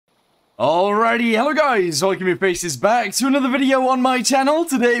Alrighty, hello guys, welcome your faces back to another video on my channel.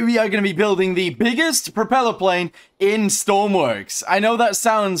 Today we are going to be building the biggest propeller plane in Stormworks. I know that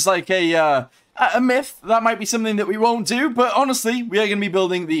sounds like a myth, that might be something that we won't do, but honestly, we are going to be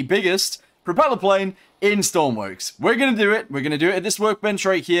building the biggest propeller plane in Stormworks. We're going to do it at this workbench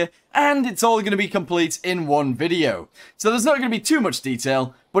right here, and it's all going to be complete in one video. So there's not going to be too much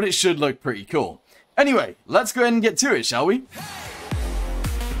detail, but it should look pretty cool. Anyway, let's go ahead and get to it, shall we?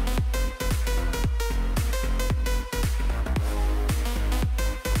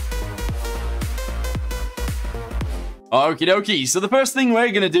 Okie dokie, so the first thing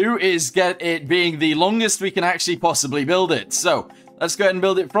we're going to do is get it being the longest we can actually possibly build it. So, let's go ahead and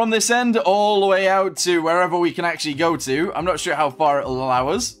build it from this end all the way out to wherever we can actually go to. I'm not sure how far it'll allow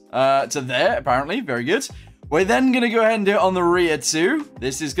us. To there, apparently. Very good. We're then going to go ahead and do it on the rear too.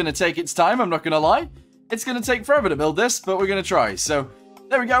 This is going to take its time, I'm not going to lie. It's going to take forever to build this, but we're going to try. So,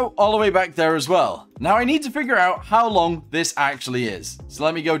 there we go, all the way back there as well. Now, I need to figure out how long this actually is. So,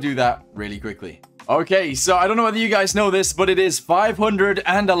 let me go do that really quickly. Okay, so I don't know whether you guys know this, but it is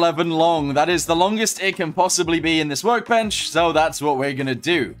 511 long. That is the longest it can possibly be in this workbench, so that's what we're going to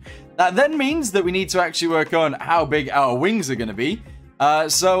do. That then means that we need to actually work on how big our wings are going to be.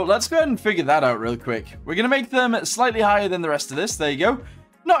 So let's go ahead and figure that out real quick. We're going to make them slightly higher than the rest of this. There you go.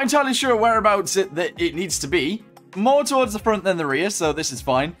 Not entirely sure whereabouts it needs to be. More towards the front than the rear, so this is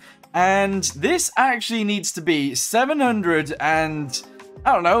fine. And this actually needs to be 700 and...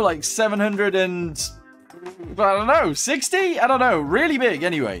 I don't know, like 700 and... I don't know, 60? I don't know, really big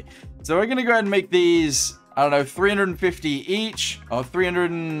anyway. So we're going to go ahead and make these, I don't know, 350 each, or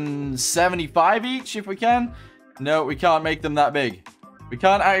 375 each if we can. No, we can't make them that big. We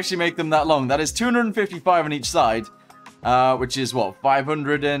can't actually make them that long. That is 255 on each side, which is what,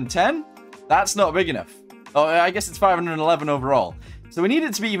 510? That's not big enough. Oh, I guess it's 511 overall. So we need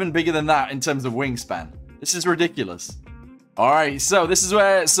it to be even bigger than that in terms of wingspan. This is ridiculous. Alright, so this is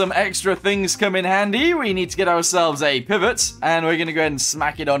where some extra things come in handy. We need to get ourselves a pivot, and we're going to go ahead and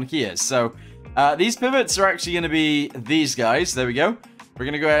smack it on here. So, these pivots are actually going to be these guys. There we go. We're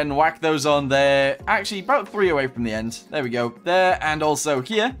going to go ahead and whack those on there. Actually, about 3 away from the end. There we go. There, and also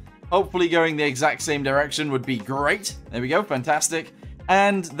here. Hopefully going the exact same direction would be great. There we go. Fantastic.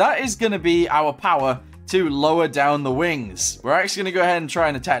 And that is going to be our power to lower down the wings. We're actually going to go ahead and try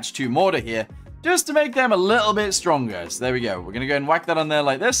and attach 2 more to here, just to make them a little bit stronger. So there we go. We're going to go ahead and whack that on there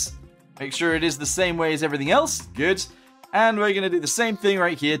like this. Make sure it is the same way as everything else. Good. And we're going to do the same thing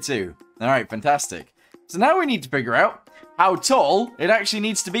right here too. All right, fantastic. So now we need to figure out how tall it actually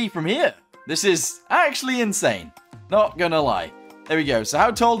needs to be from here. This is actually insane. Not going to lie. There we go. So how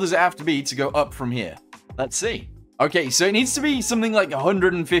tall does it have to be to go up from here? Let's see. Okay, so it needs to be something like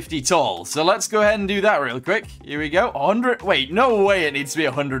 150 tall. So let's go ahead and do that real quick. Here we go. 100. Wait, no way it needs to be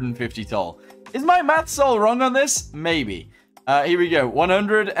 150 tall. Is my maths all wrong on this? Maybe. Here we go.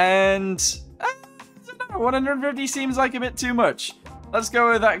 100 and... I don't know. 150 seems like a bit too much. Let's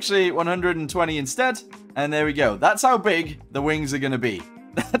go with actually 120 instead. And there we go. That's how big the wings are going to be.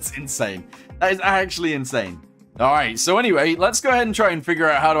 That's insane. That is actually insane. Alright, so anyway, let's go ahead and try and figure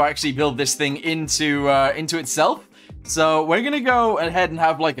out how to actually build this thing into itself. So we're going to go ahead and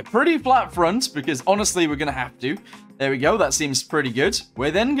have like a pretty flat front, because honestly we're going to have to. There we go, that seems pretty good.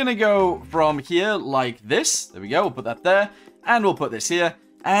 We're then going to go from here like this. There we go, we'll put that there. And we'll put this here.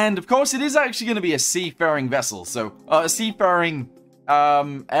 And of course it is actually going to be a seafaring vessel. So, a seafaring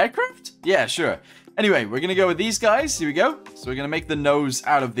aircraft? Yeah, sure. Anyway, we're going to go with these guys. Here we go. So we're going to make the nose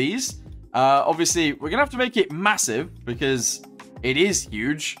out of these. Obviously, we're going to have to make it massive, because it is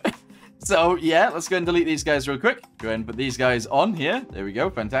huge. So, yeah, let's go and delete these guys real quick. Go ahead and put these guys on here. There we go,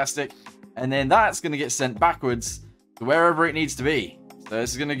 fantastic. And then that's going to get sent backwards to wherever it needs to be. So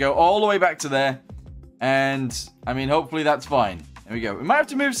this is going to go all the way back to there. And, I mean, hopefully that's fine. There we go. We might have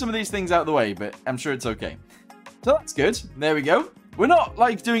to move some of these things out of the way, but I'm sure it's okay. So that's good. There we go. We're not,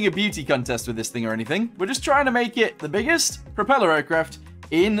 like, doing a beauty contest with this thing or anything. We're just trying to make it the biggest propeller aircraft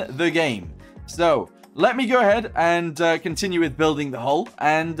in the game. So, let me go ahead and continue with building the hull.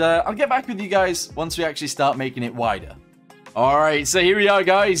 And I'll get back with you guys once we actually start making it wider. Alright, so here we are,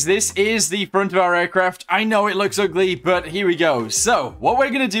 guys. This is the front of our aircraft. I know it looks ugly, but here we go. So, what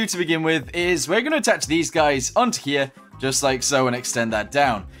we're going to do to begin with is we're going to attach these guys onto here, just like so, and extend that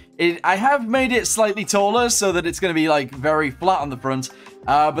down. I have made it slightly taller so that it's going to be, like, very flat on the front,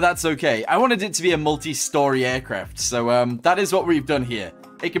 but that's okay. I wanted it to be a multi-story aircraft, so that is what we've done here.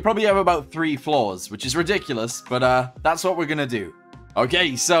 It could probably have about 3 floors, which is ridiculous, but that's what we're going to do.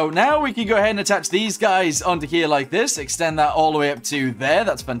 Okay, so now we can go ahead and attach these guys onto here like this, extend that all the way up to there.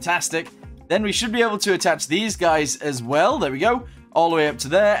 That's fantastic. Then we should be able to attach these guys as well. There we go. all the way up to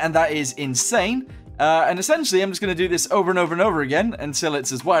there, and that is insane. And essentially, I'm just going to do this over and over and over again until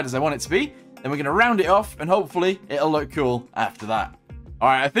it's as wide as I want it to be. Then we're going to round it off, and hopefully, it'll look cool after that.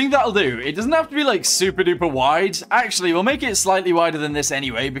 Alright, I think that'll do. It doesn't have to be, like, super duper wide. Actually, we'll make it slightly wider than this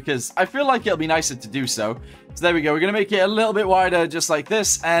anyway, because I feel like it'll be nicer to do so. So there we go. We're going to make it a little bit wider, just like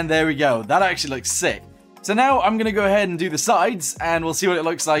this, and there we go. That actually looks sick. So now I'm going to go ahead and do the sides, and we'll see what it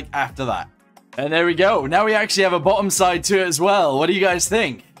looks like after that. And there we go. Now we actually have a bottom side to it as well. What do you guys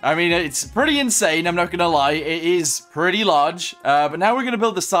think? I mean, it's pretty insane, I'm not going to lie. It is pretty large, but now we're going to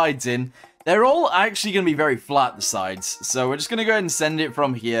build the sides in. They're all actually going to be very flat, the sides. So we're just going to go ahead and send it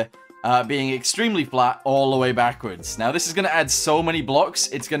from here, being extremely flat all the way backwards. Now, this is going to add so many blocks.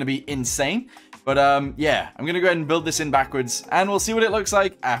 It's going to be insane. But, yeah, I'm going to go ahead and build this in backwards, and we'll see what it looks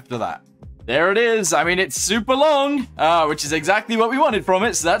like after that. There it is. I mean, it's super long, which is exactly what we wanted from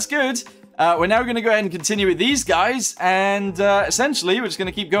it, so that's good. We're now going to go ahead and continue with these guys, and essentially, we're just going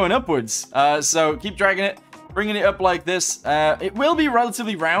to keep going upwards. So keep dragging it. Bringing it up like this. It will be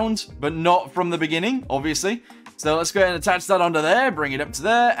relatively round, but not from the beginning, obviously. So let's go ahead and attach that onto there, bring it up to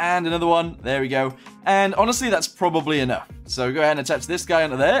there, and another one. There we go. And honestly, that's probably enough. So go ahead and attach this guy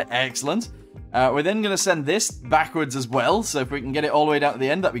onto there. Excellent. We're then going to send this backwards as well. So if we can get it all the way down to the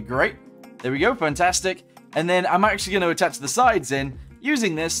end, that'd be great. There we go. Fantastic. And then I'm actually going to attach the sides in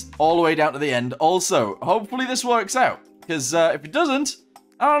using this all the way down to the end also. Hopefully this works out. Because if it doesn't,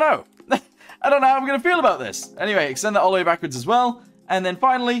 I don't know. I don't know how I'm going to feel about this. Anyway, extend that all the way backwards as well. And then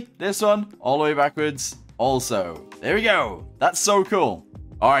finally, this one, all the way backwards also. There we go. That's so cool.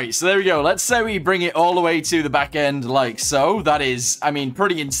 All right, so there we go. Let's say we bring it all the way to the back end like so. That is, I mean,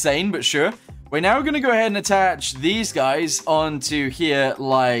 pretty insane, but sure. We're now going to go ahead and attach these guys onto here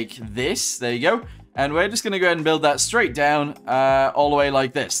like this. There you go. And we're just going to go ahead and build that straight down all the way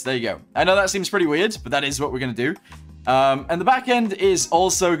like this. There you go. I know that seems pretty weird, but that is what we're going to do. And the back end is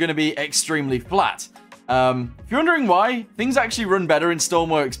also going to be extremely flat. If you're wondering why, things actually run better in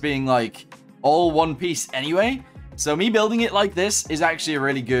Stormworks being like all one piece anyway. So me building it like this is actually a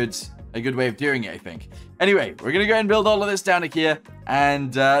really good way of doing it, I think. Anyway, we're going to go ahead and build all of this down to here,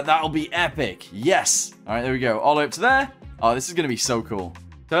 and that'll be epic. Yes. All right, there we go. All the way up to there. Oh, this is going to be so cool.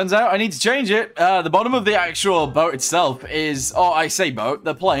 Turns out I need to change it. The bottom of the actual boat itself is, oh, I say boat,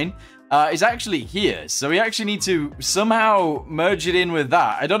 the plane. Is actually here. So we actually need to somehow merge it in with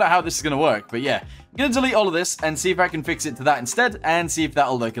that. I don't know how this is going to work, but yeah. I'm going to delete all of this and see if I can fix it to that instead and see if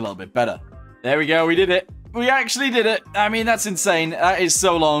that'll look a little bit better. There we go. We did it. We actually did it. I mean, that's insane. That is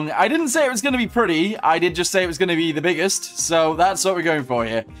so long. I didn't say it was going to be pretty. I did just say it was going to be the biggest. So that's what we're going for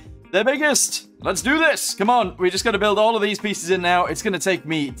here. The biggest. Let's do this. Come on. We just got to build all of these pieces in now. It's going to take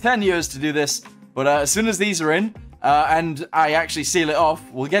me 10 years to do this. But as soon as these are in, and I actually seal it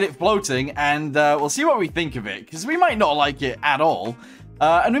off, we'll get it floating, and we'll see what we think of it, because we might not like it at all,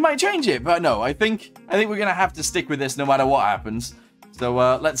 and we might change it, but no, I think we're going to have to stick with this no matter what happens, so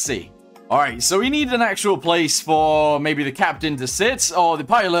let's see. Alright, so we need an actual place for maybe the captain to sit, or the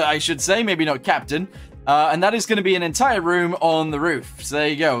pilot, I should say, maybe not captain, and that is going to be an entire room on the roof, so there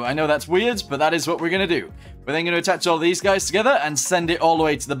you go. I know that's weird, but that is what we're going to do. We're then going to attach all these guys together and send it all the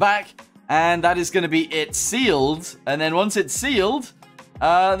way to the back. And that is going to be it sealed. And then once it's sealed,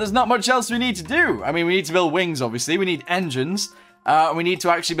 there's not much else we need to do. I mean, we need to build wings, obviously. We need engines. We need to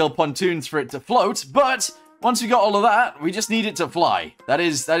actually build pontoons for it to float. But once we got all of that, we just need it to fly. That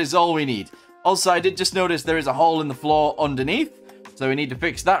is all we need. Also, I did just notice there is a hole in the floor underneath. So we need to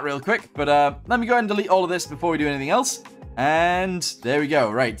fix that real quick. But let me go ahead and delete all of this before we do anything else. And there we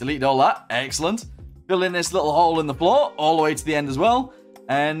go. Right, delete all that. Excellent. Fill in this little hole in the floor all the way to the end as well.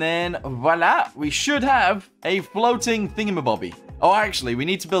 And then, voila, we should have a floating thingamabobby. Oh, actually, we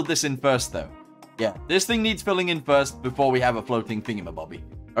need to build this in first, though. Yeah, this thing needs filling in first before we have a floating thingamabobby.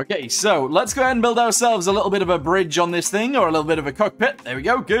 Okay, so let's go ahead and build ourselves a little bit of a bridge on this thing, or a little bit of a cockpit. There we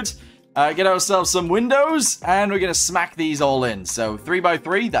go, good. Get ourselves some windows, and we're going to smack these all in. So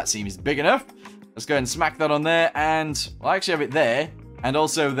 3x3, that seems big enough. Let's go ahead and smack that on there, and we'll actually have it there, and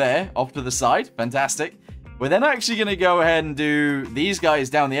also there, off to the side. Fantastic. We're then actually going to go ahead and do these guys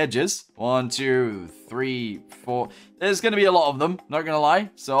down the edges. 1, 2, 3, 4. There's going to be a lot of them, not going to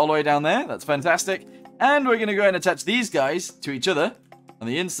lie. So all the way down there, that's fantastic. And we're going to go ahead and attach these guys to each other on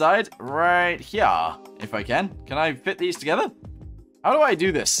the inside right here, if I can. Can I fit these together? How do I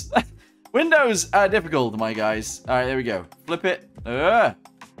do this? Windows are difficult, my guys. All right, there we go. Flip it. So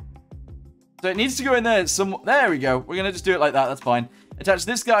it needs to go in there. There we go. We're going to just do it like that. That's fine. Attach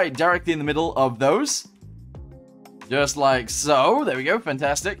this guy directly in the middle of those. Just like so. There we go.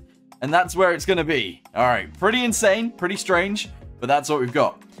 Fantastic. And that's where it's going to be. All right. Pretty insane. Pretty strange. But that's what we've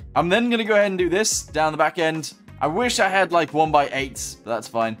got. I'm then going to go ahead and do this down the back end. I wish I had like 1x8s, but that's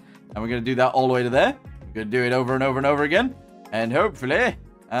fine. And we're going to do that all the way to there. We're going to do it over and over and over again. And hopefully,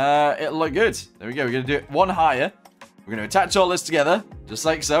 it'll look good. There we go. We're going to do it one higher. We're going to attach all this together, just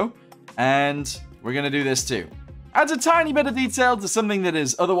like so. And we're going to do this too. Adds a tiny bit of detail to something that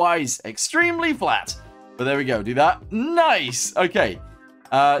is otherwise extremely flat. But there we go. Do that. Nice. Okay.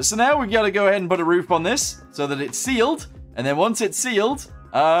 So now we got to go ahead and put a roof on this so that it's sealed. And then once it's sealed,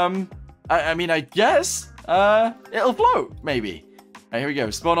 I mean, I guess it'll float, maybe. All right, here we go.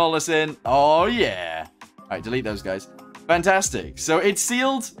 Spawn all this in. Oh, yeah. All right, delete those guys. Fantastic. So it's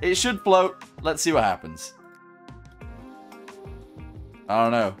sealed. It should float. Let's see what happens. I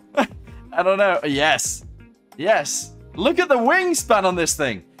don't know. I don't know. Yes. Yes. Look at the wingspan on this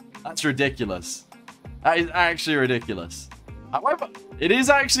thing. That's ridiculous. That is actually ridiculous. However, it is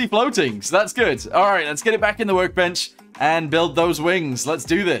actually floating, so that's good. All right, let's get it back in the workbench and build those wings. Let's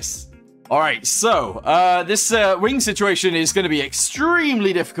do this. All right, so this wing situation is going to be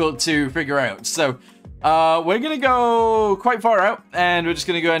extremely difficult to figure out. So we're going to go quite far out, and we're just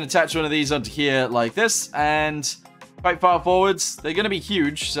going to go ahead and attach one of these onto here like this, and quite far forwards. They're going to be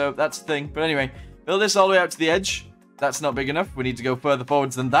huge, so that's the thing. But anyway, build this all the way out to the edge. That's not big enough. We need to go further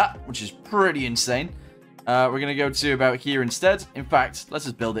forwards than that, which is pretty insane. We're going to go to about here instead. In fact, let's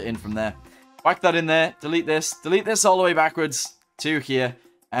just build it in from there. Whack that in there. Delete this all the way backwards to here.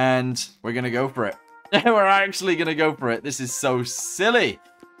 And we're going to go for it. We're actually going to go for it. This is so silly.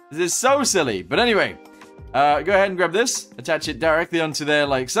 This is so silly. But anyway, go ahead and grab this. Attach it directly onto there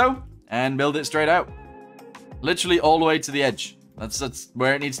like so. And build it straight out. Literally all the way to the edge. That's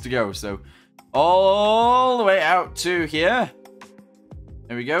where it needs to go. So all the way out to here.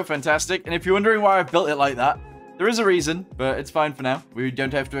 There we go. Fantastic. And if you're wondering why I've built it like that, there is a reason. But it's fine for now. We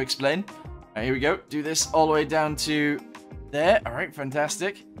don't have to explain. All right, here we go. Do this all the way down to there. All right,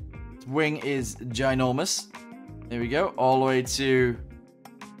 fantastic. This wing is ginormous. There we go. All the way to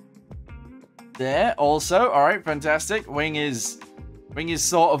there also. All right, fantastic. Wing is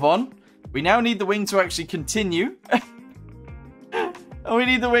sort of on. We now need the wing to actually continue. We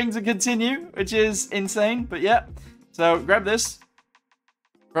need the wing to continue, which is insane, but yeah. So grab this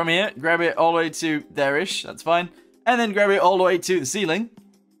from here. Grab it all the way to there-ish. That's fine. And then grab it all the way to the ceiling.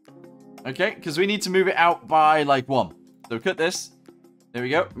 Okay, because we need to move it out by like 1. So cut this. There we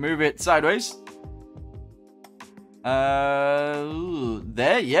go. Move it sideways.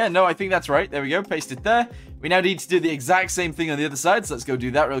 There. Yeah, no, I think that's right. There we go. Paste it there. We now need to do the exact same thing on the other side. So let's go do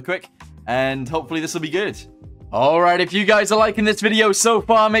that real quick. And hopefully this will be good. Alright, if you guys are liking this video so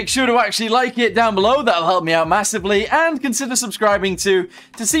far, make sure to actually like it down below. That'll help me out massively. And consider subscribing to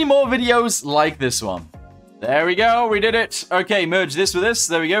see more videos like this one. There we go. We did it. Okay, merge this with this.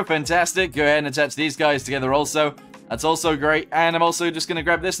 There we go. Fantastic. Go ahead and attach these guys together also. That's also great. And I'm also just going to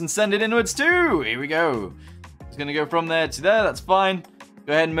grab this and send it inwards too. Here we go. It's going to go from there to there. That's fine.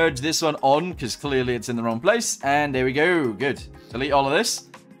 Go ahead and merge this one on because clearly it's in the wrong place. And there we go. Good. Delete all of this.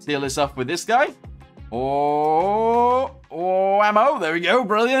 Seal this off with this guy. Oh, ammo. There we go.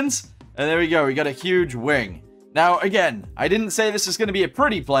 Brilliant. And there we go. We got a huge wing. Now, again, I didn't say this was going to be a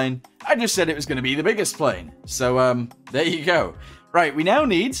pretty plane. I just said it was going to be the biggest plane. So, there you go. Right, we now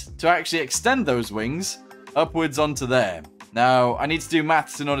need to actually extend those wings upwards onto there. Now, I need to do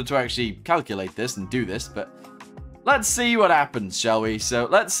maths in order to actually calculate this and do this, but let's see what happens, shall we? So,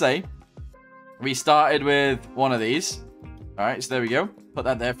 let's say we started with one of these. All right, so there we go. Put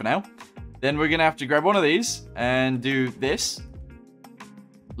that there for now. Then we're going to have to grab one of these and do this.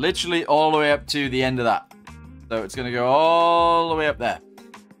 Literally all the way up to the end of that. So it's going to go all the way up there.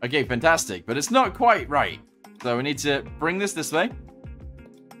 Okay, fantastic. But it's not quite right. So we need to bring this way.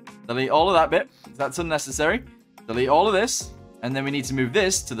 Delete all of that bit. That's unnecessary. Delete all of this. And then we need to move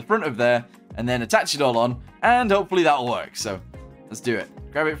this to the front of there. And then attach it all on. And hopefully that'll work. So let's do it.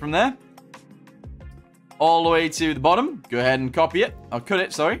 Grab it from there. All the way to the bottom. Go ahead and copy it. I'll cut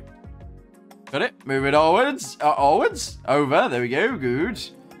it, sorry. Cut it. Move it onwards. Onwards. Over. There we go. Good.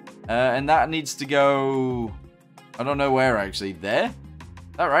 And that needs to go... I don't know where, actually. There?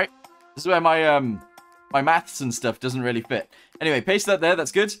 All right. This is where my my maths and stuff doesn't really fit. Anyway, paste that there.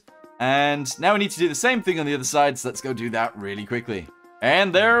 That's good. And now we need to do the same thing on the other side, so let's go do that really quickly.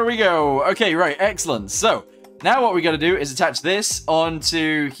 And there we go. Okay, right. Excellent. So, now what we got to do is attach this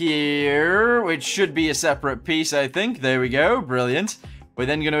onto here, which should be a separate piece, I think. There we go. Brilliant. We're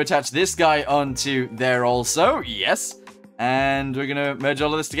then going to attach this guy onto there also. Yes. And we're going to merge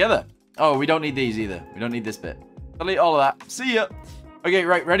all of this together. Oh, we don't need these either. We don't need this bit. Delete all of that. See ya. Okay,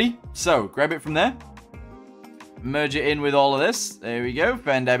 right, ready? So, grab it from there. Merge it in with all of this. There we go.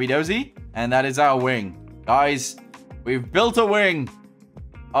 Fandabby-dozy. And that is our wing. Guys, we've built a wing.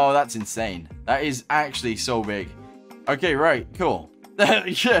 Oh, that's insane. That is actually so big. Okay, right. Cool.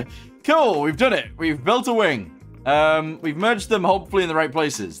 Yeah, cool. We've done it. We've built a wing. We've merged them hopefully in the right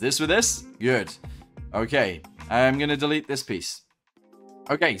places. This with this? Good. Okay. I'm going to delete this piece.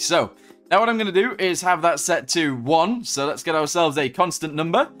 Okay, so now what I'm going to do is have that set to 1. So let's get ourselves a constant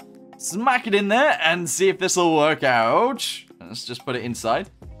number. Smack it in there and see if this will work out. Let's just put it inside.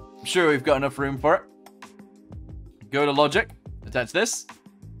 I'm sure we've got enough room for it. Go to logic. Attach this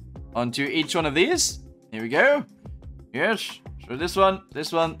onto each one of these. Here we go. Yes. So this one,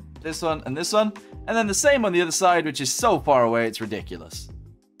 this one, this one, and this one. And then the same on the other side, which is so far away, it's ridiculous.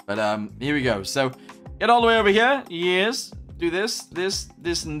 But here we go. So get all the way over here. Yes. Do this, this,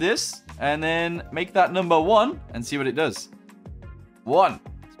 this, and this. And then make that number 1 and see what it does. 1.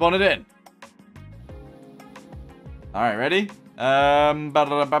 Spawn it in. Alright, ready?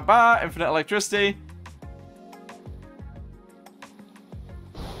 Infinite electricity.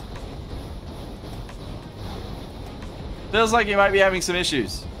 Feels like you might be having some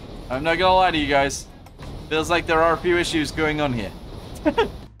issues. I'm not gonna lie to you guys. Feels like there are a few issues going on here.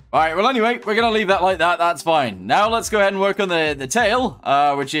 Alright, well anyway, we're gonna leave that like that. That's fine. Now let's go ahead and work on the tail,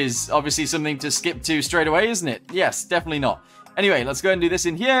 which is obviously something to skip to straight away, isn't it? Yes, definitely not. Anyway, let's go ahead and do this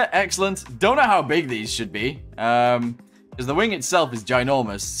in here. Excellent. Don't know how big these should be. Because the wing itself is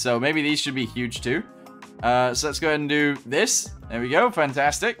ginormous, so maybe these should be huge too. So let's go ahead and do this. There we go.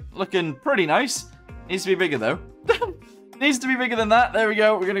 Fantastic. Looking pretty nice. Needs to be bigger though. Needs to be bigger than that. There we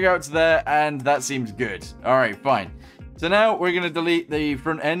go. We're going to go out to there, and that seems good. All right, fine. So now we're going to delete the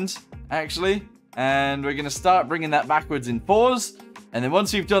front end, actually, and we're going to start bringing that backwards in 4s. And then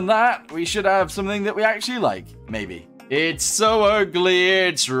once we've done that, we should have something that we actually like, maybe. It's so ugly.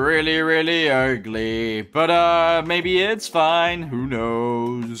 It's really, really ugly. But maybe it's fine. Who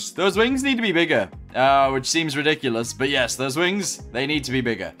knows? Those wings need to be bigger, which seems ridiculous. But yes, those wings, they need to be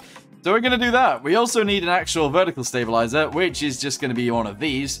bigger. So we're going to do that. We also need an actual vertical stabilizer, which is just going to be one of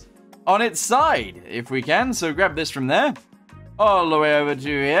these on its side, if we can. So grab this from there, all the way over to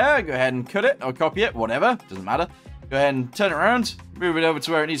here. Go ahead and cut it or copy it, whatever. Doesn't matter. Go ahead and turn it around. Move it over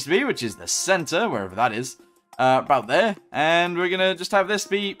to where it needs to be, which is the center, wherever that is. About there. And we're going to just have this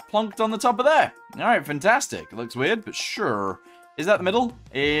be plonked on the top of there. All right, fantastic. It looks weird, but sure. Is that the middle?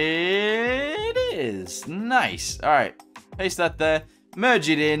 It is. Nice. All right. Paste that there. Merge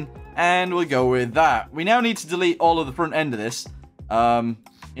it in. And we'll go with that. We now need to delete all of the front end of this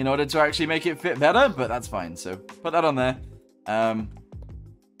in order to actually make it fit better, but that's fine. So put that on there.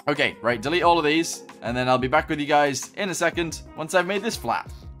 Okay, right, delete all of these, and then I'll be back with you guys in a second once I've made this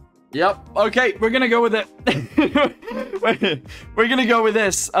flat. Yep, okay, we're gonna go with it. We're gonna go with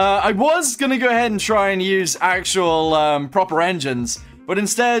this. I was gonna go ahead and try and use actual proper engines, but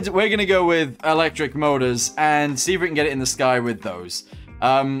instead we're gonna go with electric motors and see if we can get it in the sky with those.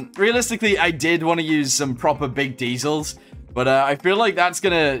 Realistically, I did want to use some proper big diesels, but I feel like that's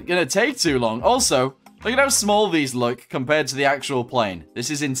gonna take too long. Also, look at how small these look compared to the actual plane. This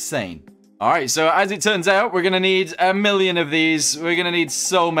is insane. Alright, so as it turns out, we're gonna need a million of these. We're gonna need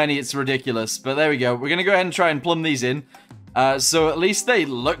so many, it's ridiculous. But there we go. We're gonna go ahead and try and plumb these in. So at least they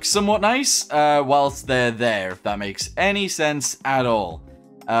look somewhat nice whilst they're there, if that makes any sense at all.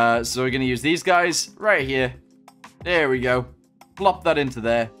 So we're gonna use these guys right here. There we go. Plop that into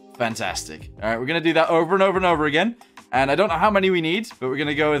there. Fantastic. All right, we're going to do that over and over and over again. And I don't know how many we need, but we're going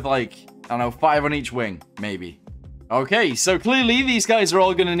to go with, like, I don't know, 5 on each wing, maybe. Okay, so clearly these guys are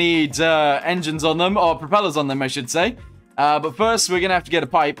all going to need engines on them, or propellers on them, I should say. But first, we're going to have to get a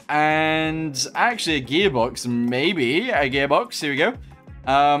pipe and actually a gearbox, maybe a gearbox. Here we go.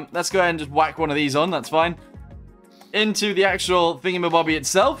 Let's go ahead and just whack one of these on. That's fine. Into the actual thingamabobby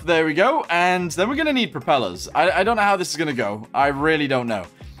itself. There we go. And then we're going to need propellers. I don't know how this is going to go. I really don't know.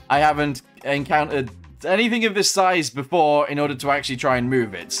 I haven't encountered anything of this size before in order to actually try and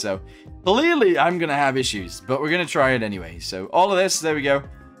move it. So clearly I'm going to have issues, but we're going to try it anyway. So all of this, there we go.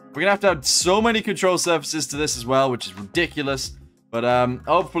 We're going to have so many control surfaces to this as well, which is ridiculous. But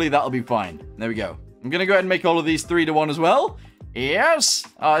hopefully that'll be fine. There we go. I'm going to go ahead and make all of these 3 to 1 as well. Yes!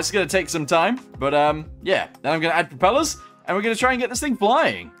 It's going to take some time, but yeah. Then I'm going to add propellers, and we're going to try and get this thing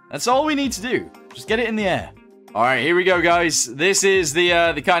flying. That's all we need to do. Just get it in the air. Alright, here we go, guys. This is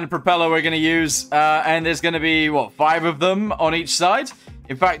the kind of propeller we're going to use, and there's going to be, what, 5 of them on each side?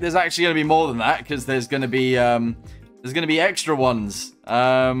 In fact, there's actually going to be more than that, because there's going to be extra ones.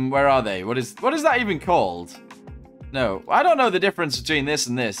 Where are they? What is that even called? No, I don't know the difference between this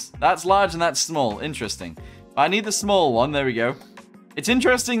and this. That's large and that's small. Interesting. I need the small one. There we go. It's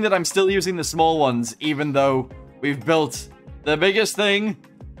interesting that I'm still using the small ones, even though we've built the biggest thing,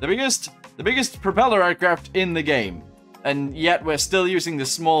 the biggest propeller aircraft in the game. and yet we're still using the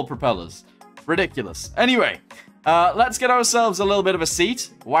small propellers. Ridiculous. Anyway, let's get ourselves a little bit of a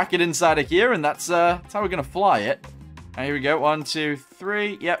seat, whack it inside of here, and that's how we're going to fly it. And here we go, 1, 2,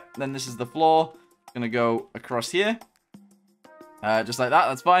 3, yep, then this is the floor. Gonna go across here. Just like that,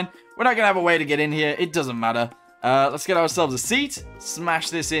 that's fine. We're not gonna have a way to get in here, it doesn't matter. Let's get ourselves a seat, smash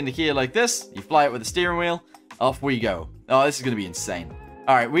this into here like this. You fly it with the steering wheel, off we go. Oh, this is gonna be insane.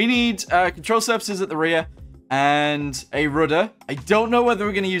 Alright, we need control surfaces at the rear and a rudder. I don't know whether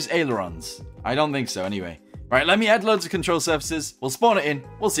we're gonna use ailerons. I don't think so, anyway. Right, let me add loads of control surfaces. We'll spawn it in,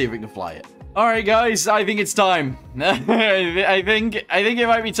 we'll see if we can fly it. Alright guys, I think it's time. I think it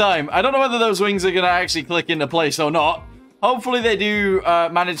might be time. I don't know whether those wings are going to actually click into place or not. Hopefully they do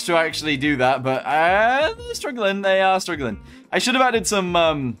manage to actually do that, but they're struggling. They are struggling. I should have added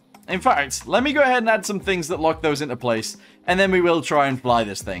some... in fact, let me go ahead and add some things that lock those into place, and then we will try and fly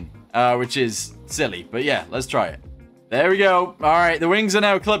this thing, which is silly. But yeah, let's try it. There we go. Alright, the wings are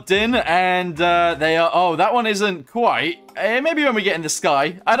now clipped in, and they are... Oh, that one isn't quite. Maybe when we get in the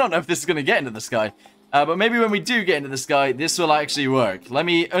sky. I don't know if this is going to get into the sky. But maybe when we do get into the sky, this will actually work. Let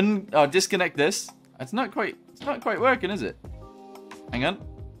me disconnect this. It's not quite working, is it? Hang on.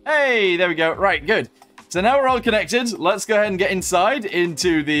 Hey, there we go. Right, good. So now we're all connected. Let's go ahead and get inside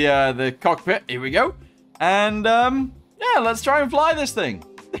into the cockpit. Here we go. And, yeah, let's try and fly this thing.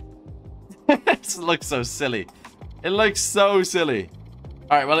 It looks so silly. It looks so silly.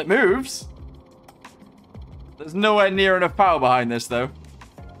 Alright, well, it moves. There's nowhere near enough power behind this, though.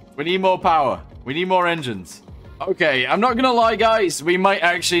 We need more power. We need more engines. Okay, I'm not gonna lie, guys. We might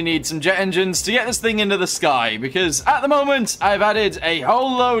actually need some jet engines to get this thing into the sky, because at the moment, I've added a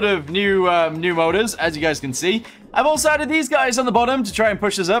whole load of new motors, as you guys can see. I've also added these guys on the bottom to try and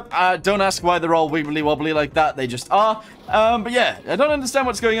push us up. Don't ask why they're all wibbly-wobbly like that. They just are. But yeah, I don't understand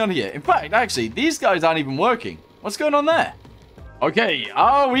what's going on here. In fact, actually, these guys aren't even working. What's going on there? Okay,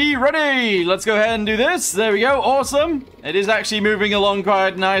 are we ready? Let's go ahead and do this. There we go. Awesome. It is actually moving along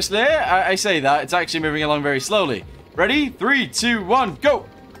quite nicely. I say that. It's actually moving along very slowly. Ready? 3, 2, 1, go!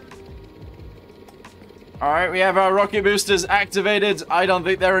 Alright, we have our rocket boosters activated. I don't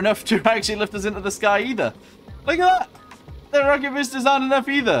think they're enough to actually lift us into the sky either. Look at that! The rocket boosters aren't enough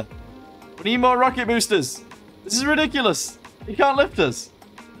either. We need more rocket boosters. This is ridiculous. You can't lift us.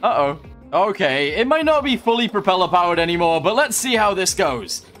 Uh-oh. Okay, it might not be fully propeller powered anymore, but let's see how this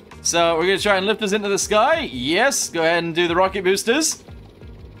goes. So we're going to try and lift us into the sky. Yes, go ahead and do the rocket boosters.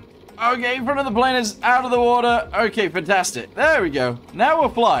 Okay, front of the plane is out of the water. Okay, fantastic. There we go. Now we're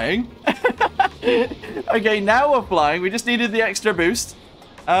flying. Okay, now we're flying. We just needed the extra boost.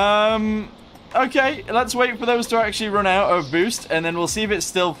 Okay, let's wait for those to actually run out of boost, and then we'll see if it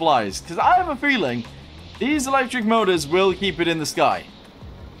still flies. Because I have a feeling these electric motors will keep it in the sky.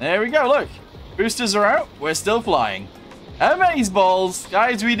 There we go, look. Boosters are out. We're still flying. Amazeballs.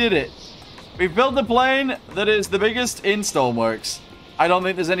 Guys, we did it. We've built a plane that is the biggest in Stormworks. I don't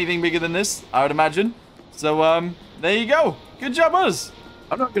think there's anything bigger than this, I would imagine. So, there you go. Good job, us.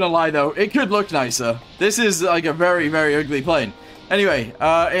 I'm not gonna lie, though. It could look nicer. This is, like, a very, very ugly plane. Anyway,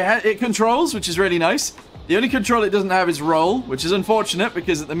 it controls, which is really nice. The only control it doesn't have is roll, which is unfortunate,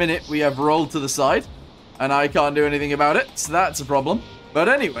 because at the minute, we have roll to the side. And I can't do anything about it, so that's a problem. But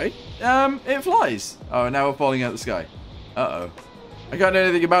anyway, it flies. Oh, now we're falling out of the sky. Uh-oh. I can't do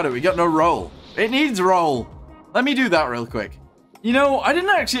anything about it. We got no roll. It needs roll. Let me do that real quick. You know, I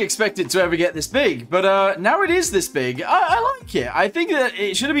didn't actually expect it to ever get this big, but now it is this big. I like it. I think that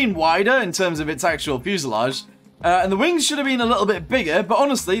it should have been wider in terms of its actual fuselage. And the wings should have been a little bit bigger, but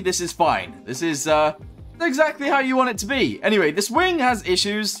honestly, this is fine. This is exactly how you want it to be. Anyway, this wing has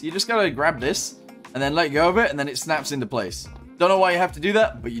issues. You just gotta grab this, and then let go of it, and then it snaps into place. Don't know why you have to do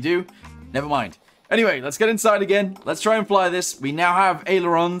that, but you do. Never mind. Anyway, let's get inside again. Let's try and fly this. We now have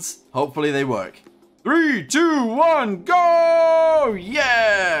ailerons. Hopefully they work. 3, 2, 1, go!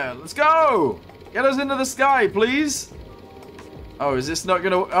 Yeah! Let's go! Get us into the sky, please. Oh, is this not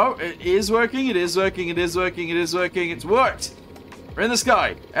gonna... Oh, it is working. It is working. It is working. It is working. It's worked. We're in the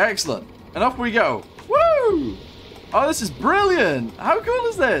sky. Excellent. And off we go. Woo! Oh, this is brilliant. How cool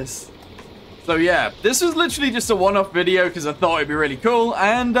is this? So yeah, this was literally just a one-off video because I thought it'd be really cool,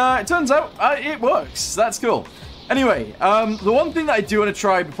 and it turns out it works. So that's cool. Anyway, the one thing that I do want to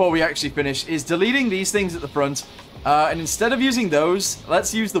try before we actually finish is deleting these things at the front, and instead of using those,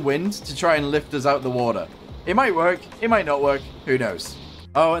 let's use the wind to try and lift us out of the water. It might work, it might not work, who knows.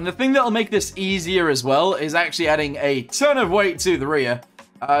 Oh, and the thing that'll make this easier as well is actually adding a ton of weight to the rear,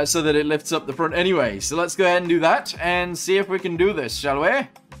 so that it lifts up the front anyway. So let's go ahead and do that and see if we can do this, shall we?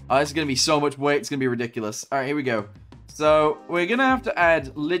 Oh, this is going to be so much weight. It's going to be ridiculous. All right, here we go. So we're going to have to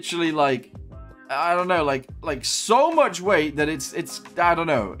add literally like I don't know, like so much weight that it's I don't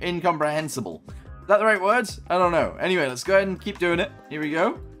know, incomprehensible. Is that the right word? I don't know. Anyway, let's go ahead and keep doing it. Here we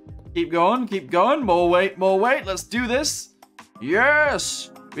go. Keep going, keep going. More weight, more weight. Let's do this.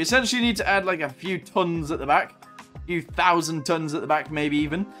 Yes! We essentially need to add like a few tons at the back. A few thousand tons at the back, maybe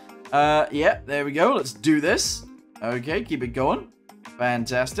even. Yeah, there we go. Let's do this. Okay, keep it going.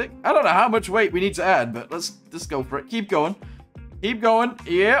 Fantastic. I don't know how much weight we need to add, but let's just go for it. Keep going. Keep going.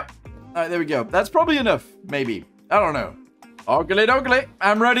 Yep. Alright, there we go. That's probably enough, maybe. I don't know. Oogly doogly.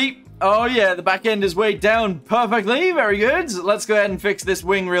 I'm ready. Oh yeah, the back end is weighed down perfectly. Very good. Let's go ahead and fix this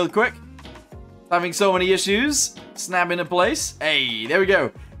wing real quick. Having so many issues. Snap into place. Hey, there we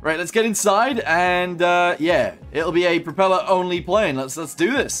go. Right, let's get inside and yeah, it'll be a propeller only plane. Let's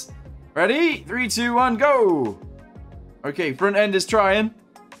do this. Ready? 3, 2, 1, go. Okay, front end is trying.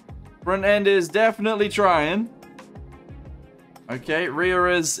 Front end is definitely trying. Okay, rear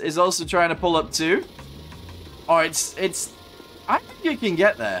is also trying to pull up too. Oh, it's I think you can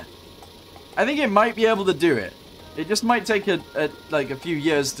get there. I think it might be able to do it. It just might take like a few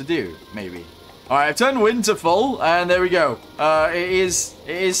years to do, maybe. Alright, I've turned wind to full, and there we go. It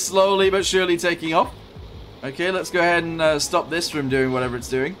is slowly but surely taking off. Okay, let's go ahead and stop this from doing whatever it's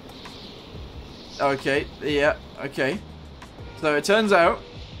doing. Okay, yeah, okay. So it turns out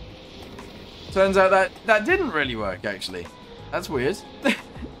that didn't really work, actually. That's weird.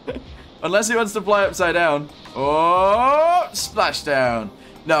 Unless he wants to fly upside down. Oh, splashdown.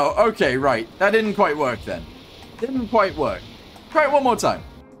 No, okay, right. That didn't quite work then. Didn't quite work. Try it one more time.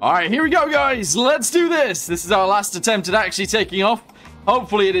 Alright, here we go, guys. Let's do this. This is our last attempt at actually taking off.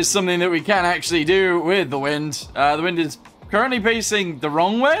 Hopefully it is something that we can actually do with the wind. The wind is currently pacing the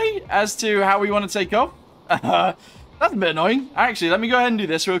wrong way as to how we want to take off. That's a bit annoying. Actually, let me go ahead and do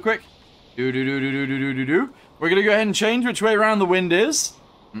this real quick. We're going to go ahead and change which way around the wind is.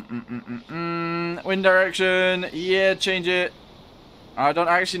 Wind direction. Yeah, change it. I don't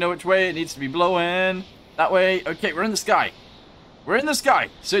actually know which way it needs to be blowing. That way. Okay, we're in the sky. We're in the sky.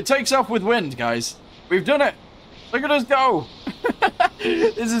 So it takes off with wind, guys. We've done it. Look at us go.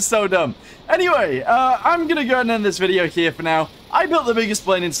 This is so dumb. Anyway, I'm going to go ahead and end this video here for now. I built the biggest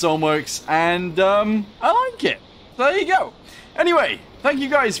plane in Stormworks, and I like it. So there you go. Anyway, thank you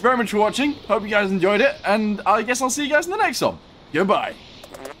guys very much for watching. Hope you guys enjoyed it, and I guess I'll see you guys in the next one. Goodbye.